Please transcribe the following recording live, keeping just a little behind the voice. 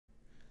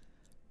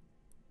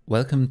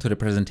Welcome to the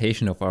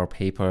presentation of our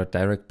paper,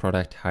 Direct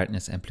Product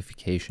Hardness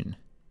Amplification.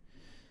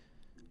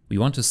 We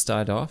want to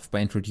start off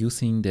by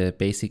introducing the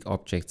basic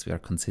objects we are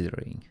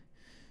considering.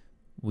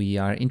 We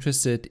are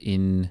interested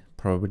in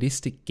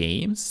probabilistic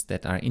games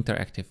that are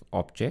interactive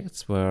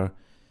objects where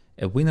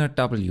a winner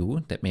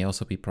W, that may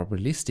also be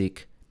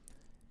probabilistic,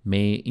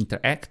 may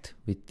interact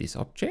with this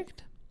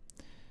object,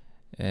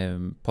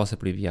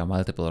 possibly via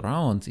multiple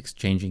rounds,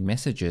 exchanging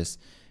messages,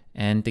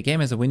 and the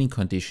game has a winning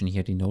condition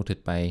here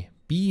denoted by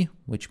B,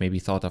 which may be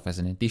thought of as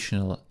an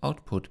additional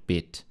output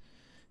bit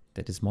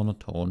that is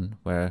monotone,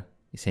 where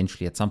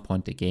essentially at some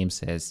point the game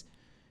says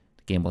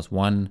the game was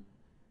won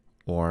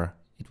or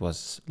it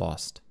was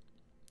lost.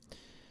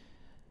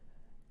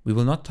 We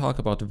will not talk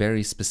about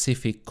very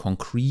specific,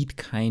 concrete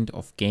kind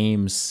of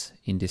games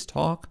in this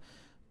talk,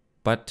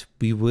 but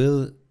we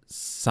will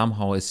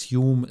somehow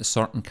assume a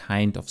certain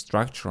kind of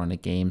structure on the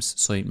games,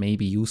 so it may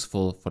be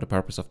useful for the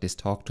purpose of this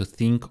talk to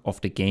think of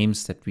the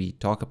games that we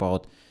talk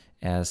about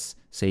as,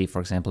 say, for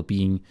example,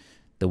 being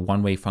the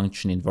one-way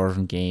function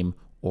inversion game,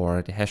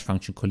 or the hash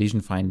function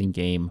collision finding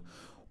game,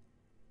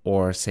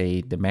 or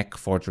say the MAC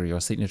forgery or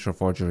signature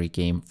forgery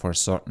game for a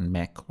certain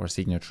MAC or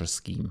signature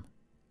scheme.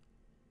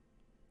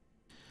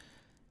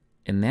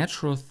 A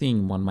natural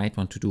thing one might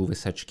want to do with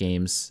such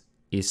games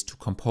is to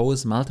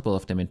compose multiple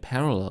of them in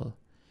parallel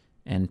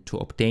and to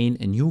obtain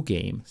a new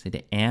game, say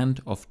the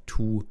AND of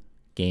two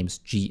games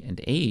G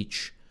and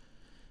H,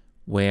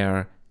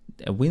 where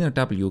a winner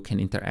W can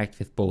interact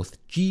with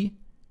both G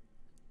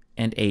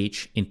and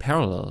H in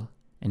parallel,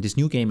 and this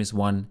new game is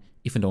won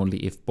if and only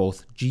if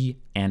both G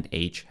and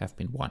H have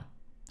been won.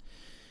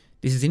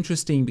 This is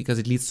interesting because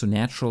it leads to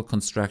natural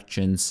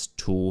constructions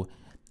to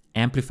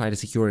amplify the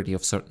security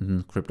of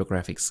certain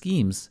cryptographic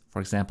schemes. For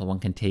example, one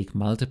can take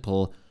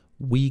multiple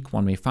weak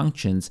one-way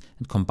functions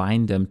and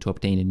combine them to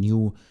obtain a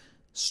new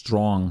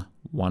strong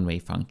one-way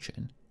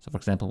function. So for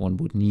example, one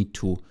would need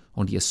to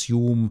only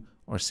assume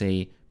or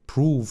say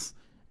prove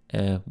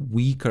a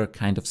weaker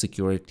kind of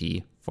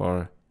security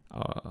for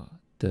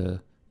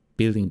the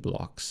building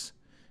blocks,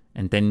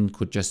 and then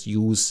could just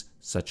use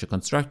such a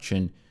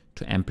construction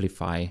to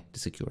amplify the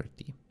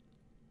security.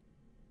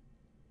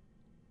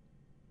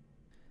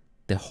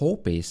 The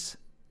hope is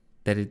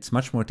that it's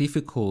much more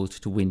difficult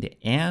to win the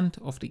AND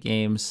of the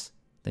games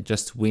than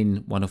just to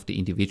win one of the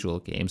individual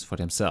games for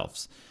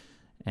themselves.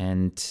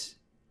 And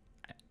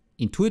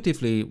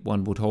intuitively,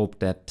 one would hope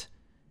that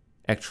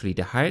actually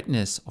the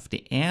hardness of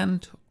the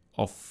AND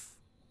of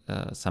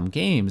some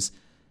games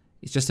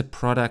is just a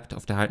product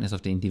of the hardness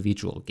of the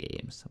individual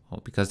games.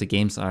 Because the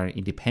games are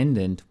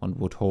independent, one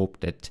would hope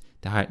that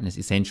the hardness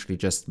essentially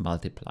just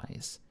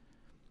multiplies.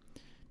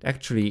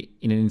 Actually,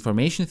 in an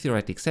information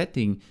theoretic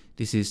setting,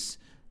 this is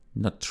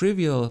not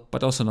trivial,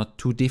 but also not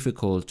too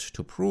difficult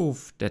to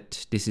prove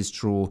that this is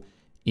true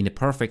in a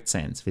perfect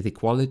sense, with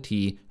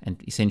equality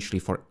and essentially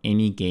for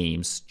any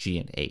games G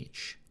and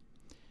H.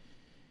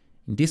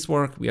 In this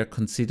work, we are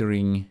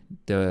considering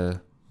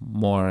the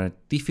more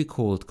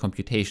difficult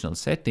computational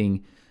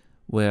setting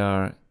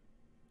where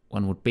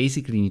one would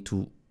basically need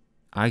to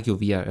argue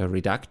via a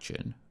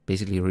reduction,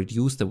 basically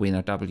reduce the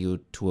winner W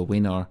to a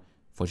winner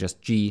for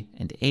just G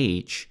and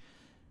H,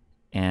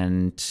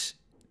 and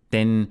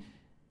then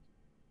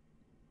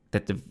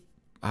that the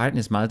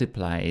hardness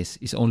multiplies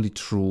is only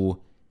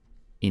true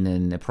in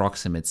an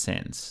approximate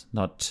sense,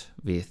 not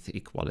with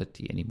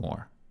equality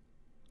anymore.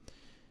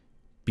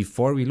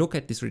 Before we look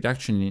at this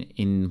reduction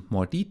in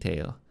more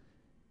detail,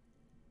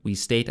 we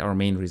state our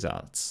main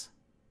results.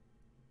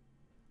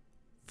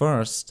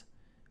 First,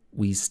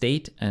 we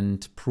state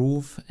and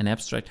prove an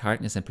abstract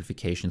hardness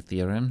amplification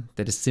theorem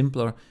that is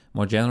simpler,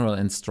 more general,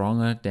 and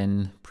stronger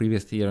than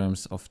previous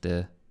theorems of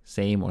the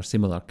same or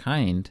similar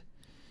kind.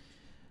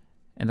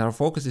 And our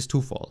focus is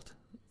twofold.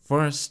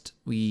 First,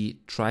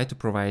 we try to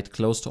provide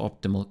close to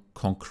optimal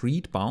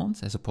concrete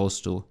bounds as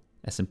opposed to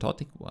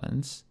asymptotic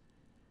ones,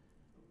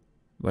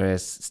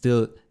 whereas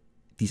still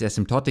these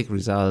asymptotic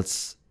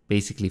results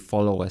basically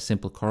follow as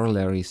simple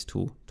corollaries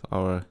to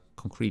our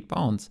concrete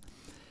bounds.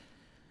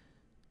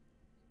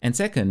 And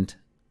second,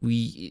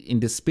 we, in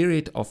the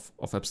spirit of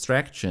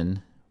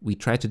abstraction, we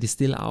try to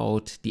distill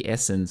out the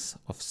essence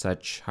of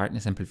such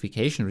hardness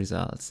amplification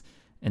results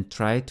and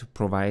try to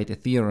provide a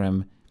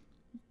theorem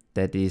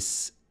that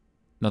is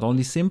not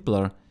only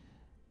simpler,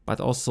 but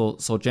also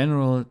so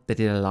general that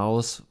it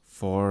allows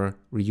for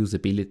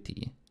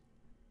reusability.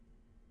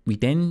 We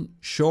then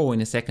show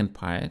in a second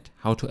part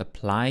how to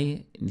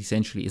apply and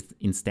essentially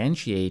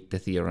instantiate the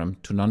theorem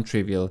to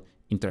non-trivial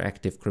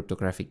interactive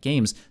cryptographic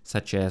games,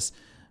 such as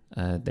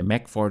the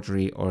MAC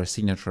forgery or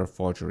signature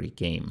forgery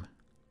game.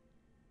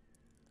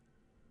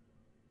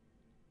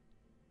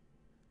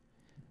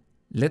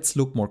 Let's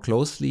look more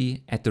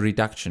closely at the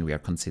reduction we are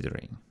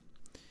considering.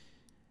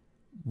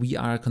 We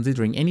are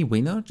considering any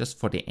winner just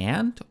for the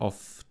AND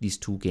of these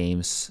two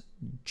games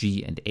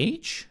G and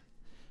H,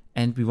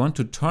 and we want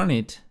to turn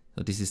it,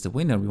 so this is the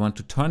winner, we want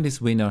to turn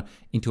this winner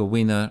into a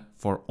winner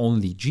for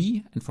only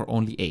G and for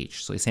only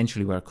H. So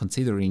essentially we are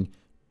considering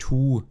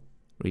two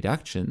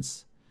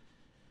reductions,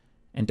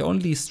 And the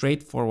only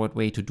straightforward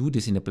way to do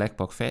this in a black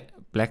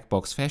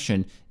box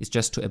fashion is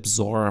just to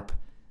absorb,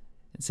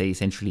 say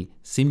essentially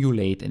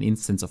simulate an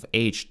instance of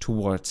H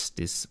towards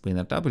this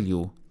winner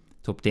W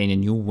to obtain a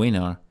new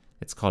winner.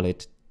 Let's call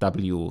it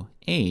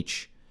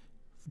WH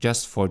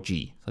just for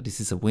G. So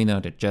this is a winner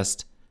that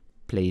just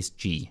plays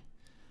G.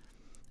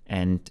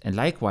 And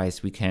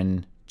likewise, we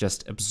can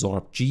just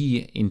absorb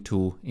G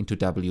into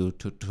W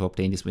to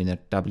obtain this winner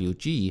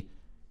WG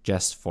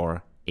just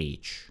for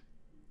H.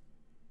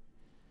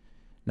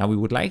 Now we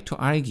would like to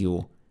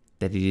argue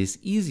that it is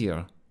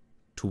easier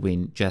to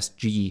win just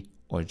G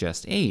or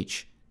just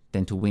H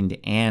than to win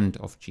the AND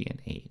of G and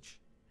H.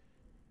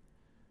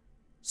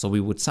 So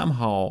we would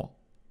somehow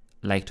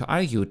like to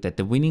argue that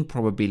the winning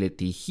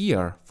probability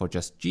here for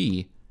just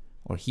G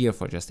or here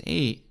for just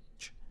H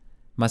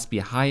must be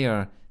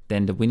higher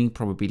than the winning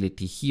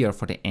probability here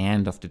for the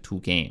AND of the two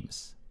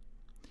games.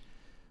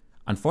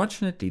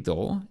 Unfortunately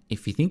though,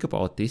 if we think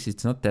about this,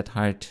 it's not that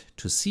hard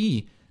to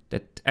see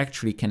that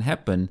actually can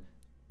happen,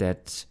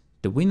 that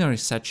the winner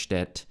is such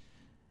that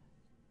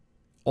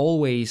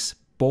always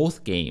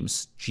both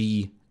games,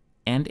 G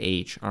and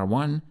H, are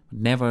won,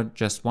 never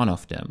just one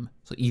of them.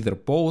 So either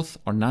both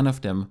or none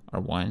of them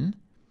are won.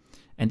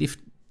 And if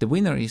the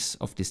winner is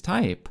of this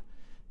type,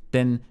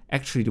 then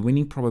actually the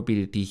winning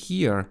probability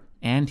here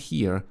and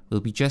here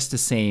will be just the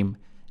same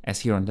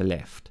as here on the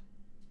left.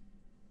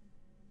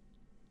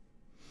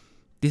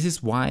 This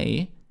is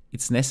why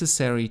it's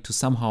necessary to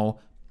somehow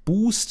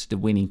boost the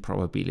winning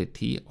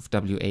probability of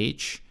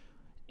WH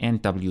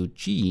and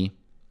WG.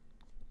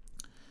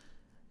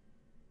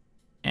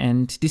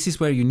 And this is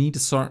where you need a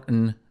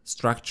certain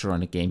structure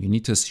on a game. You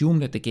need to assume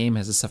that the game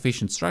has a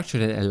sufficient structure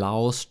that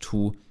allows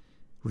to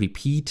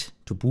repeat,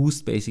 to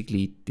boost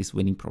basically this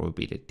winning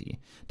probability.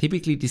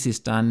 Typically this is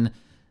done,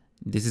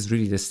 this is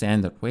really the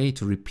standard way,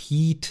 to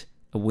repeat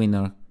a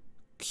winner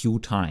Q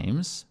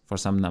times for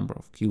some number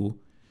of Q.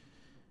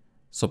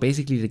 So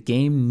basically the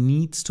game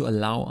needs to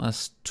allow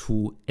us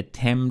to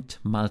attempt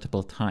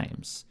multiple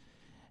times.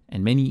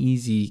 And many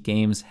easy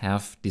games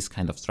have this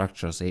kind of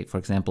structure. Say, for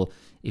example,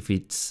 if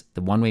it's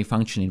the one-way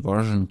function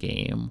inversion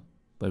game,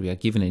 where we are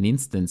given an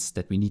instance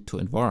that we need to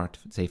invert,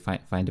 say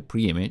find a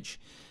pre-image,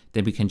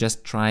 then we can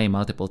just try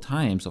multiple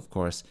times, of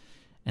course.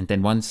 And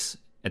then once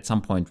at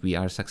some point we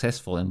are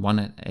successful in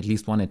at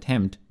least one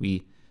attempt,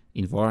 we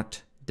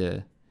invert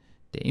the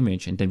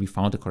image, and then we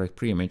found the correct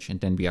pre-image,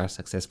 and then we are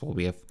successful.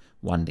 We have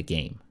won the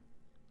game.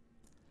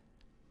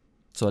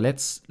 So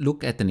let's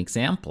look at an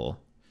example.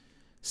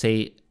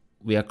 Say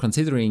we are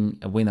considering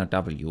a winner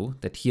W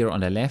that here on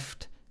the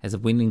left has a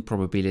winning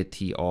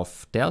probability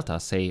of delta,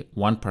 say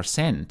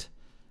 1%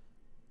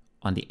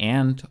 on the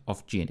AND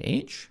of G and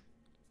H.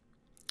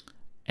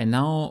 And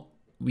now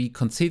we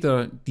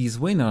consider these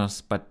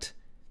winners, but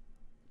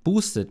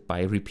boosted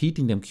by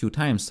repeating them Q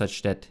times,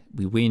 such that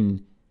we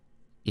win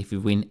if we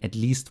win at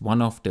least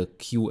one of the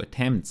Q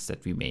attempts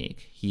that we make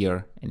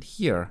here and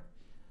here.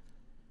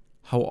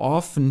 How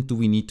often do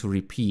we need to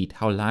repeat?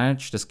 How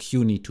large does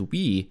Q need to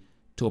be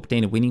to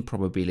obtain a winning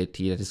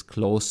probability that is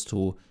close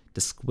to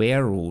the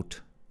square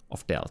root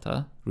of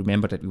delta?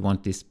 Remember that we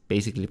want this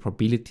basically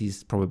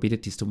probabilities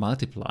to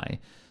multiply.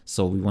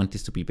 So we want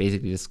this to be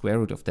basically the square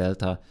root of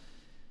delta.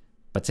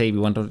 But say we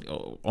want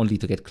only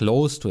to get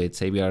close to it.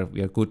 Say we are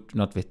good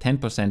not with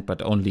 10%,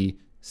 but only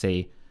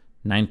say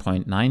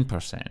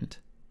 9.9%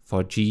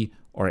 for G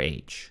or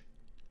H.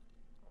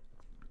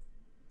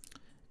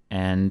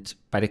 And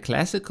by the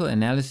classical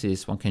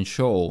analysis, one can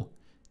show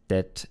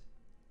that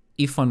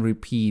if one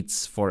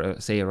repeats for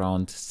say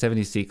around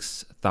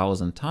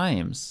 76,000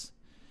 times,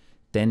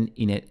 then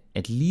in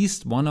at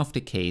least one of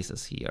the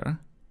cases here,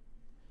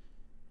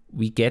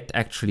 we get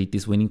actually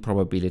this winning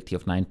probability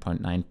of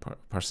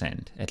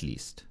 9.9% at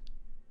least.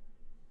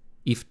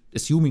 If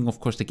assuming, of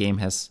course, the game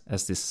has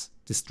this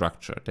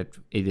structure that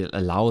it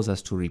allows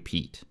us to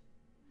repeat.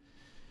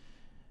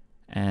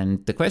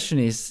 And the question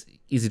is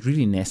it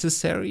really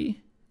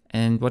necessary?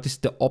 And what is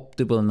the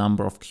optimal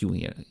number of Q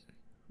here?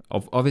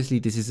 Obviously,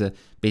 this is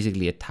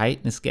basically a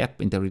tightness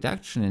gap in the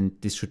reduction, and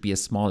this should be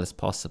as small as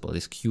possible.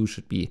 This Q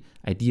should be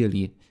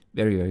ideally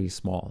very, very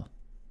small.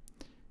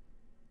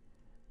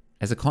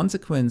 As a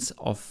consequence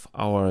of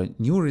our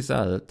new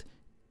result,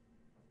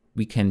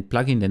 we can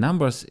plug in the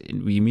numbers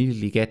and we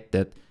immediately get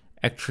that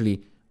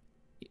actually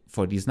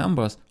for these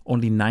numbers,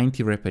 only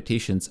 90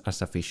 repetitions are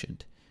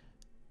sufficient.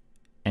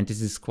 And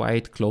this is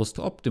quite close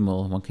to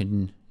optimal. One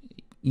can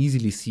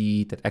easily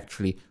see that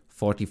actually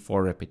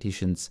 44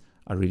 repetitions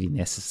are really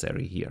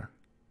necessary here.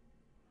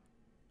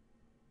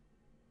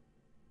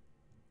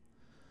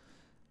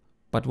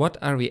 But what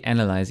are we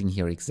analyzing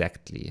here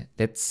exactly?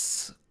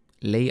 Let's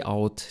lay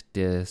out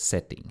the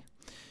setting.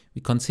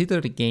 We consider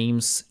the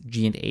games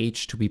G and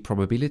H to be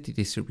probability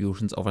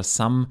distributions over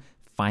some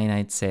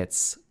finite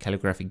sets,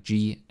 calligraphic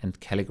G and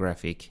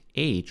calligraphic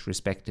H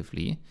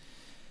respectively.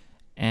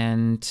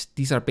 And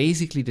these are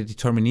basically the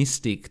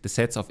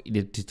sets of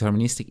the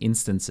deterministic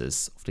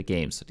instances of the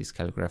game, so these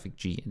calligraphic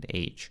G and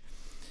H.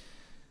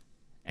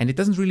 And it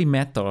doesn't really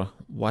matter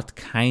what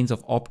kinds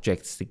of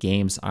objects the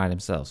games are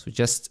themselves. We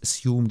just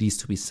assume these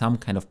to be some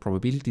kind of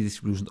probability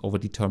distribution over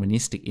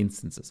deterministic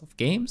instances of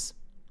games.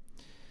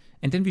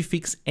 And then we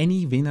fix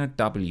any winner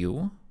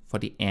W for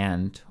the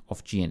AND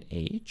of G and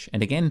H.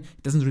 And again,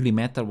 it doesn't really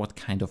matter what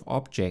kind of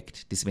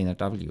object this winner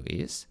W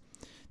is.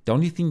 The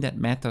only thing that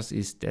matters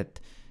is that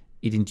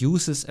it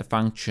induces a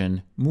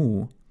function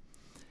mu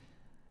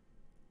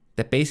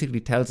that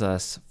basically tells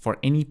us for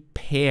any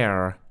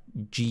pair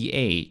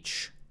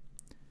GH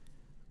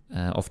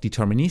of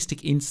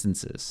deterministic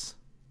instances,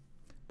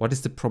 what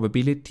is the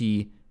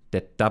probability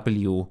that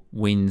W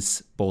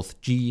wins both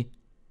G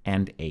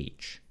and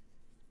H.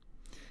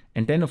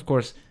 And then, of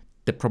course,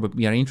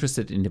 we are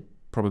interested in the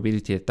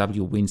probability that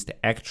W wins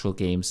the actual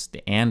games,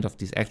 the AND of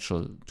these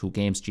actual two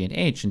games, G and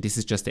H, and this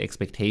is just the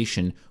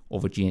expectation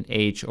over G and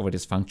H over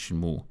this function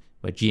mu,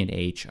 where G and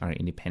H are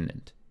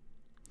independent.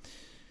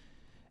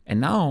 And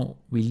now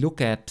we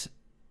look at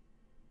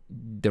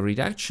the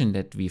reduction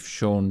that we've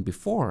shown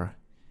before,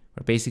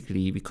 where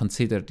basically we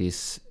consider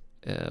this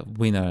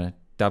winner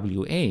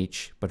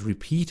WH, but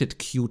repeated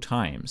Q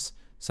times,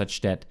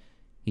 such that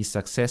he's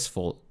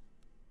successful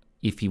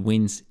if he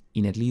wins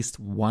in at least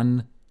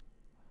one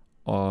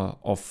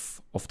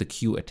of the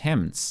Q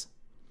attempts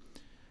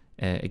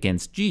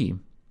against G.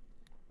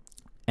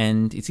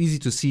 And it's easy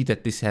to see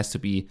that this has to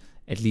be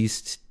at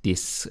least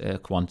this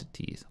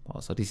quantity.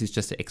 So this is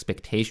just the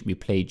expectation. We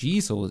play G,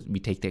 so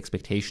we take the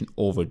expectation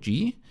over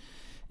G.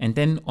 And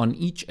then on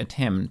each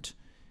attempt,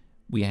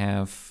 we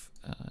have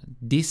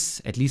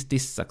at least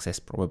this success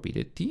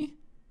probability,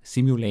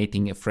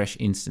 simulating a fresh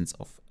instance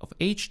of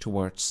H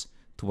towards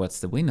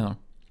the winner.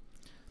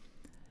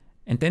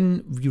 And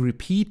then we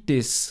repeat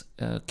this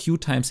Q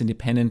times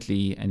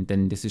independently, and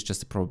then this is just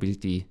the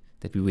probability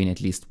that we win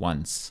at least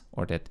once,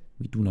 or that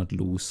we do not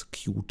lose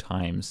Q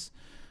times.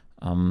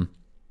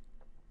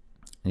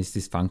 It's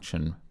this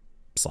function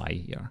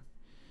psi here.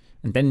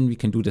 And then we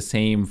can do the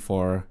same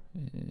for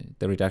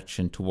the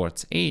reduction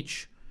towards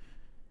H,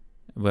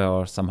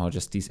 where somehow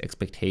just these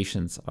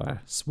expectations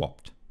are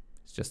swapped.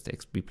 It's just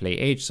we play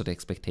H, so the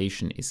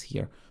expectation is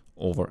here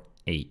over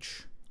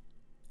H.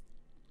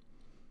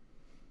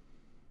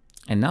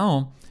 And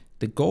now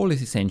the goal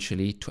is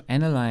essentially to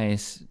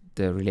analyze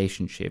the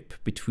relationship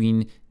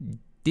between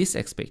this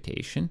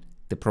expectation,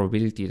 the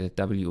probability that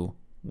W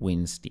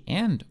wins the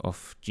AND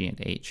of G and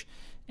H,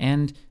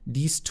 and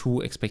these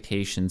two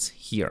expectations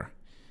here,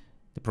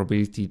 the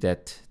probability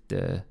that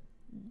the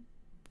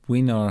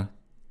winner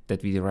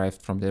that we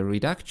derived from the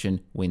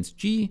reduction wins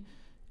G,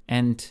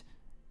 and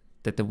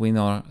that the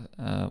winner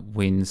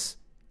wins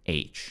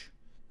H.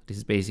 This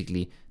is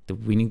basically the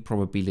winning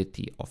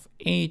probability of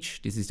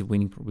H, this is the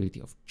winning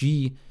probability of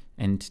G,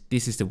 and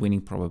this is the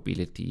winning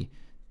probability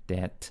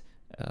that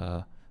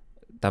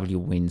W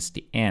wins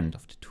the AND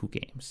of the two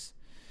games.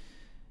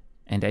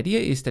 And the idea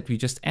is that we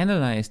just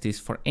analyze this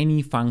for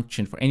any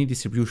function, for any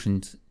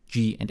distributions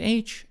G and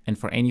H, and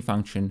for any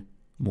function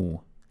mu.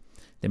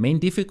 The main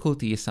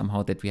difficulty is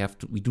somehow that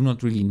we do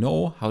not really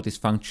know how this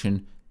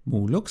function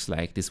mu looks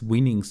like, this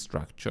winning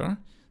structure,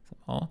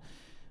 somehow,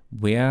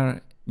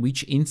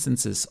 which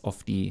instances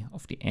of the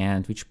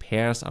AND, which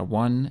pairs are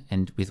one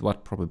and with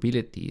what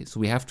probability. So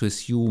we have to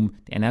assume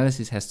the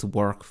analysis has to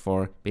work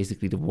for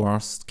basically the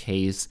worst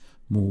case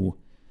mu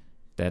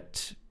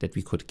that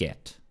we could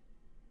get.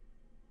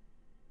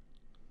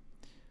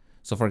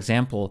 So for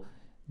example,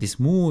 this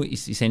mu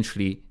is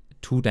essentially a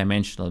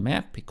two-dimensional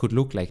map. It could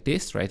look like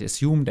this, right?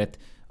 Assume that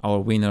our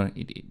winner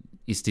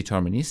is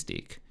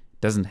deterministic.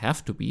 It doesn't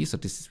have to be, so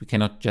we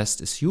cannot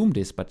just assume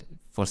this, but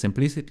for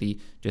simplicity,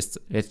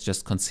 let's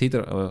just consider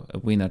a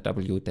winner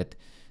W that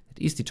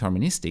is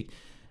deterministic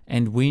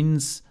and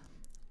wins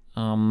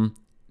the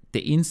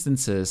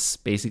instances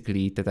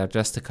basically that are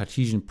just a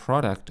Cartesian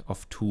product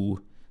of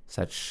two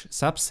such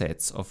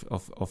subsets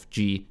of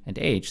G and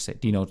H,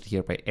 denoted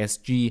here by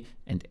SG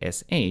and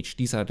SH.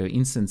 These are the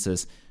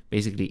instances,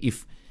 basically,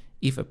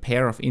 if a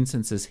pair of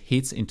instances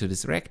hits into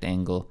this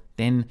rectangle,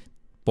 then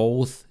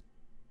both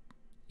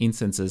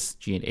instances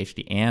G and H,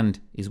 the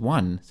AND is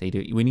 1. Say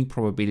the winning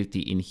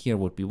probability in here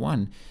would be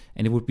 1,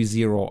 and it would be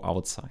 0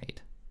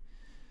 outside.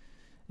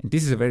 And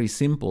this is a very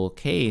simple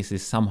case,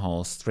 is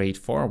somehow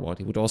straightforward.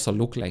 It would also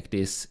look like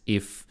this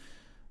if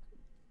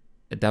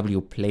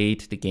W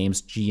played the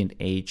games G and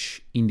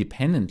H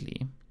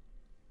independently.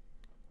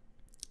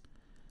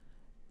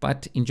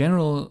 But in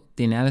general,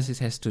 the analysis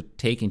has to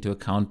take into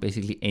account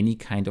basically any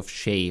kind of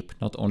shape,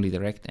 not only the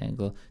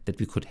rectangle, that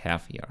we could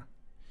have here.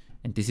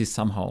 And this is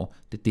somehow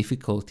the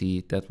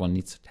difficulty that one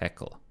needs to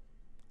tackle.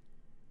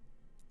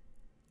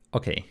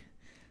 Okay,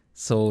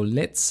 so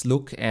let's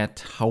look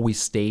at how we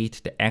state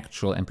the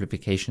actual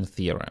amplification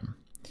theorem.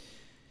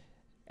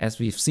 As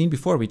we've seen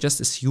before, we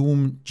just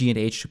assume G and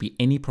H to be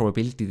any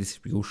probability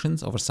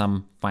distributions over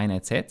some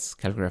finite sets,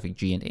 calligraphic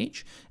G and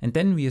H, and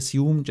then we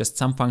assume just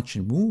some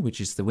function mu,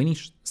 which is the winning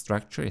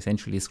structure,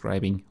 essentially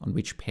describing on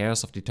which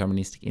pairs of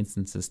deterministic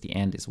instances the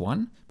AND is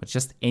 1, but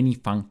just any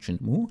function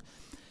mu.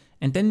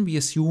 And then we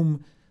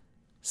assume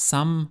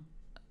some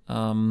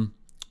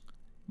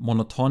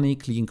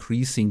monotonically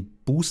increasing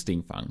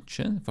boosting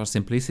function. For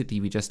simplicity,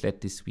 we just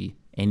let this be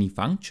any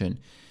function.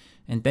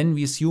 And then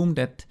we assume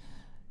that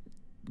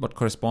what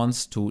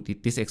corresponds to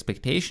this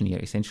expectation here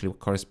essentially what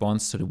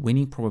corresponds to the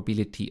winning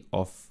probability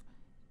of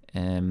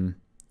the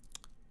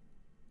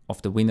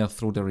winner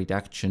through the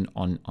reduction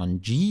on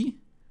G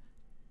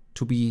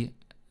to be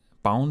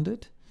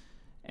bounded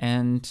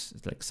and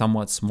like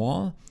somewhat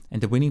small,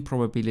 and the winning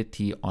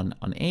probability on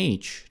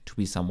H to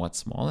be somewhat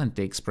small. And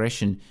the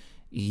expression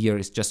here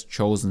is just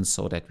chosen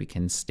so that we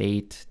can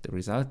state the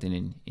result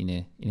in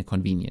a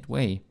convenient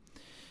way.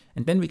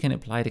 And then we can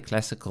apply the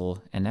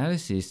classical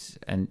analysis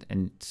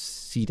and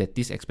see that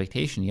this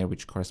expectation here,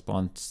 which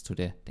corresponds to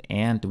the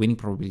winning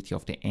probability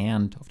of the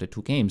AND of the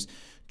two games,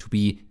 to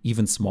be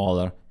even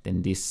smaller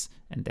than this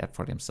and that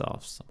for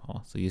themselves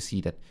somehow. So you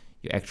see that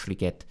you actually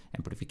get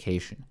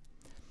amplification.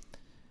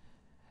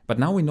 But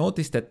now we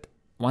notice that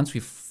once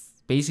we've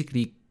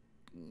basically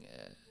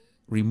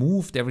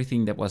removed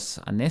everything that was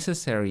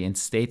unnecessary and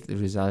stated the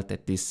result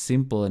at this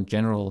simple and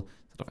general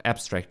sort of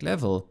abstract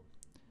level,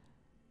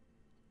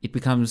 it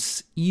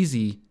becomes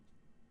easy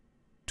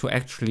to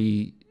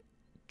actually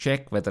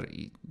check whether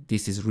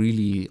this is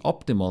really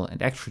optimal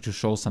and actually to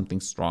show something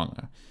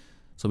stronger.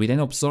 So we then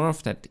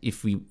observe that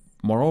if we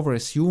moreover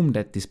assume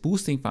that this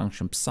boosting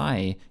function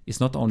psi is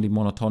not only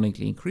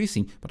monotonically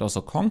increasing but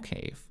also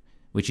concave,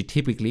 which it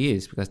typically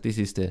is because this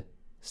is the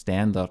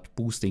standard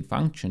boosting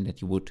function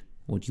that you would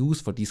use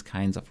for these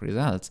kinds of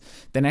results,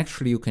 then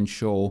actually you can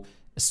show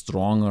a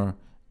stronger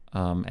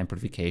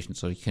amplification.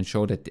 So you can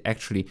show that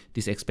actually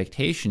this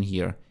expectation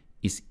here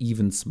is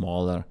even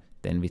smaller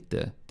than with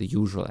the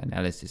usual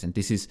analysis. And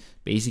this is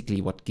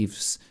basically what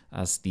gives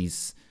us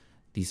these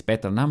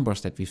better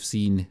numbers that we've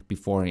seen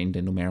before in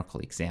the numerical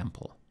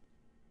example.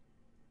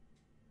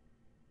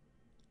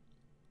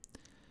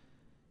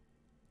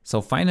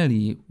 So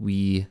finally,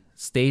 we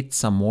state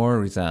some more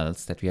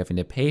results that we have in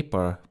the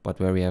paper, but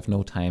where we have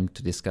no time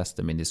to discuss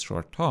them in this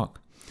short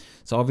talk.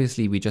 So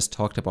obviously we just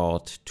talked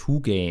about two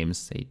games,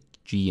 say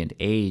G and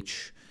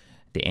H,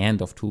 the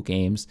AND of two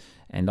games,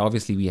 and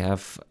obviously we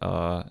have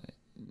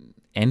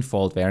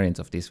n-fold variants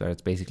of this, where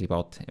it's basically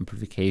about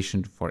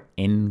amplification for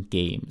n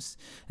games.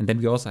 And then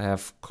we also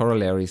have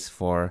corollaries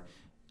for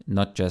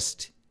not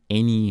just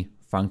any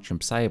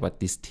function psi, but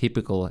this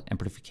typical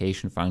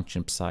amplification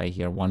function psi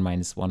here, 1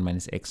 minus 1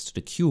 minus x to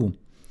the q,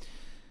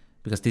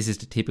 because this is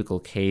the typical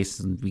case,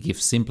 and we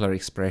give simpler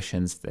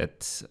expressions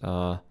that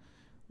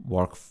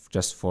work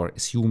just for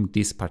assume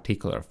this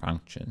particular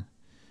function.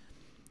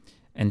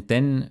 And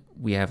then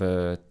we have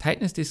a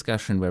tightness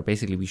discussion where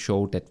basically we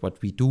show that what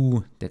we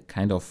do, the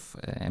kind of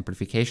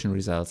amplification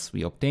results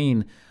we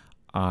obtain,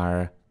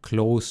 are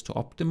close to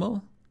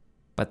optimal,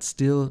 but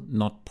still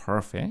not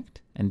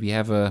perfect. And we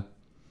have a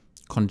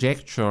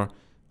conjecture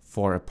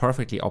for a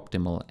perfectly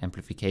optimal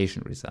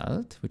amplification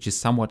result, which is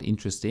somewhat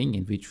interesting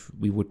and which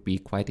we would be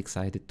quite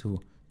excited to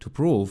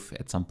prove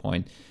at some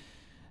point.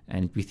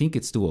 And we think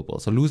it's doable.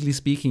 So loosely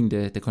speaking,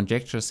 the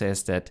conjecture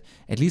says that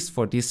at least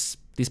for this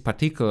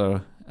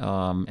particular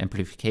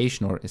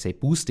amplification, or say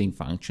boosting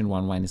function,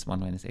 1 minus 1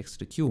 minus x to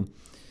the q,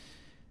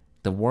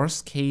 the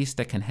worst case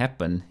that can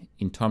happen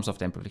in terms of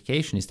the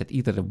amplification is that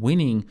either the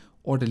winning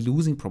or the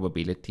losing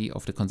probability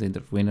of the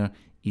considered winner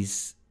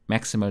is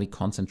maximally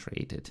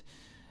concentrated.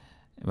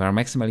 Where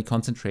maximally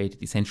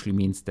concentrated essentially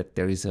means that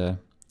there is a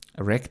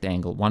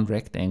rectangle, one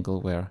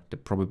rectangle, where the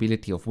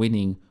probability of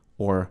winning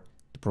or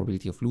the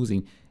probability of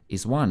losing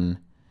is 1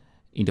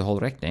 in the whole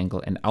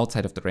rectangle, and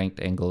outside of the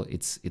rectangle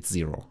it's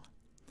 0.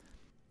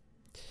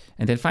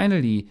 And then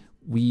finally,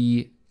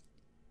 we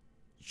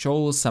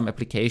show some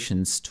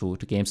applications to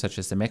games such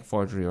as the Mac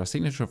forgery or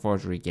signature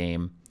forgery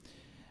game,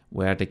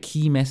 where the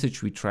key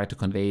message we try to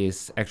convey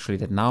is actually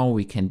that now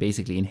we can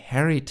basically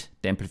inherit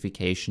the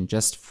amplification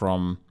just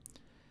from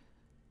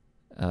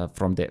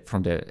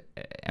the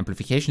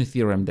amplification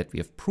theorem that we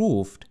have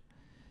proved.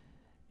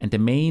 And the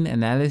main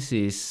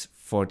analysis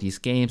for these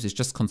games is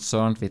just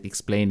concerned with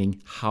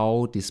explaining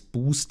how this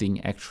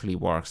boosting actually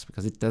works,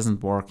 because it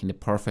doesn't work in a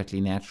perfectly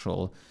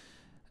natural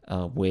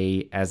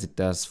way as it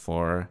does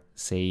for,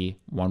 say,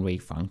 one-way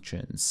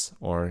functions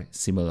or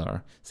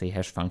similar, say,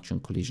 hash function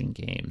collision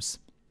games.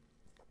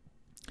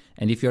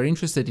 And if you're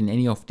interested in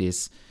any of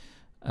this,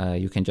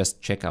 you can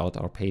just check out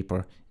our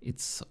paper.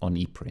 It's on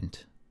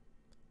ePrint.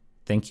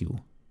 Thank you.